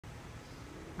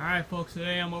Alright folks,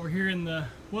 today I'm over here in the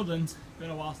Woodlands.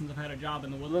 Been a while since I've had a job in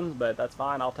the Woodlands, but that's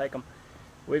fine, I'll take them.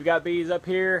 We've got bees up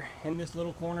here in this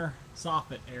little corner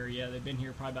Soffit area. They've been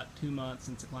here probably about 2 months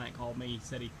since the client called me. He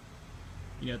said he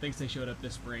thinks they showed up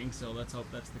this spring, so let's hope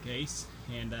that's the case.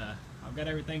 And I've got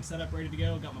everything set up ready to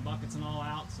go, got my buckets and all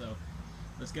out, so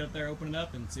let's get up there, open it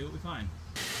up, and see what we find.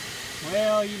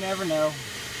 Well, you never know.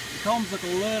 The combs look a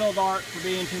little dark for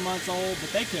being 2 months old,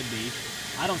 but they could be.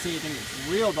 I don't see anything that's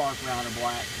real dark brown or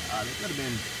black. They could have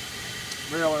been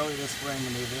real early this spring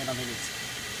to move in. I think it's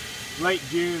late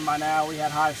June by now. We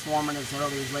had hive swarming as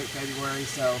early as late February,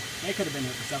 so they could have been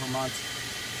here for several months.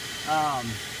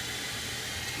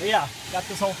 But yeah, got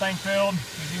this whole thing filled.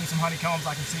 There's even some honeycombs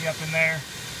I can see up in there,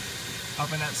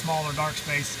 up in that smaller dark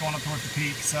space going up towards the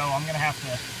peak. So I'm going to have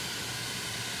to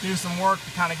do some work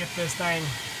to kind of get this thing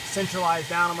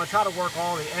centralized down. I'm going to try to work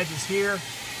all the edges here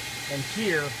and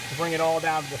here to bring it all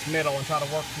down to this middle and try to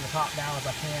work from the top down as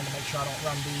I can to make sure I don't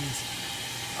run bees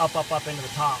up into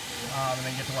the top and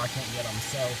then get to where I can't get them.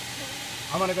 So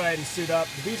I'm going to go ahead and suit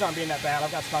up. The bees aren't being that bad.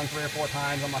 I've got stung 3 or 4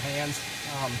 times on my hands.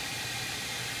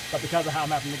 But because of how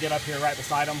I'm having to get up here right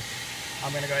beside them,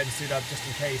 I'm going to go ahead and suit up just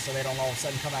in case so they don't all of a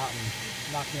sudden come out and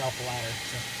knock me off the ladder.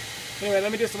 So anyway,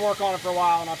 let me do some work on it for a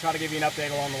while and I'll try to give you an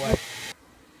update along the way.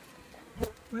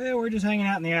 Well, we're just hanging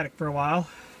out in the attic for a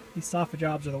while. These Soffit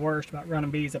jobs are the worst about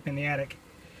running bees up in the attic.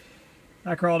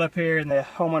 I crawled up here and the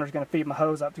homeowner's going to feed my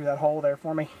hose up through that hole there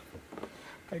for me.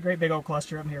 Got a great big old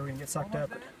cluster up here we're going to get sucked up.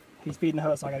 But he's feeding the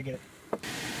hose, so I got to get it.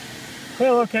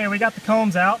 Well, okay, we got the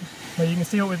combs out, but you can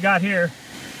see what we've got here.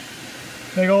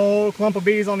 Big old clump of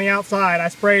bees on the outside. I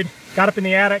sprayed, got up in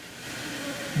the attic,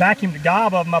 vacuumed a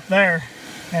gob of them up there,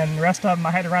 and the rest of them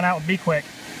I had to run out with Bee Quick.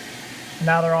 And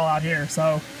now they're all out here.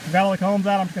 So we've got all the combs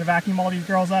out. I'm just going to vacuum all these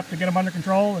girls up to get them under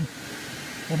control, and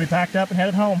we'll be packed up and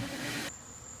headed home.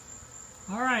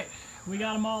 Alright, we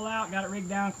got them all out, got it rigged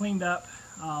down, cleaned up.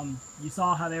 You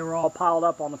saw how they were all piled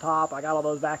up on the top. I got all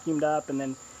those vacuumed up, and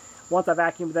then once I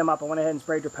vacuumed them up, I went ahead and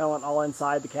sprayed repellent all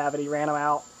inside the cavity, ran them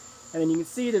out. And then you can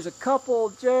see there's a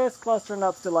couple just clustering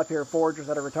up still up here, foragers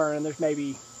that are returning. There's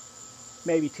maybe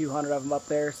 200 of them up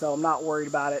there, so I'm not worried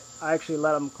about it. I actually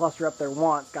let them cluster up there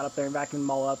once, got up there and vacuumed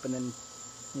them all up, and then,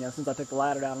 since I took the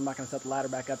ladder down, I'm not going to set the ladder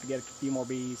back up to get a few more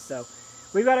bees. So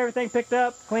we've got everything picked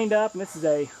up, cleaned up, and this is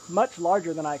a much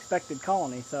larger than I expected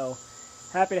colony. So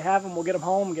happy to have them. We'll get them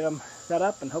home, get them set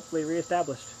up, and hopefully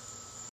reestablished.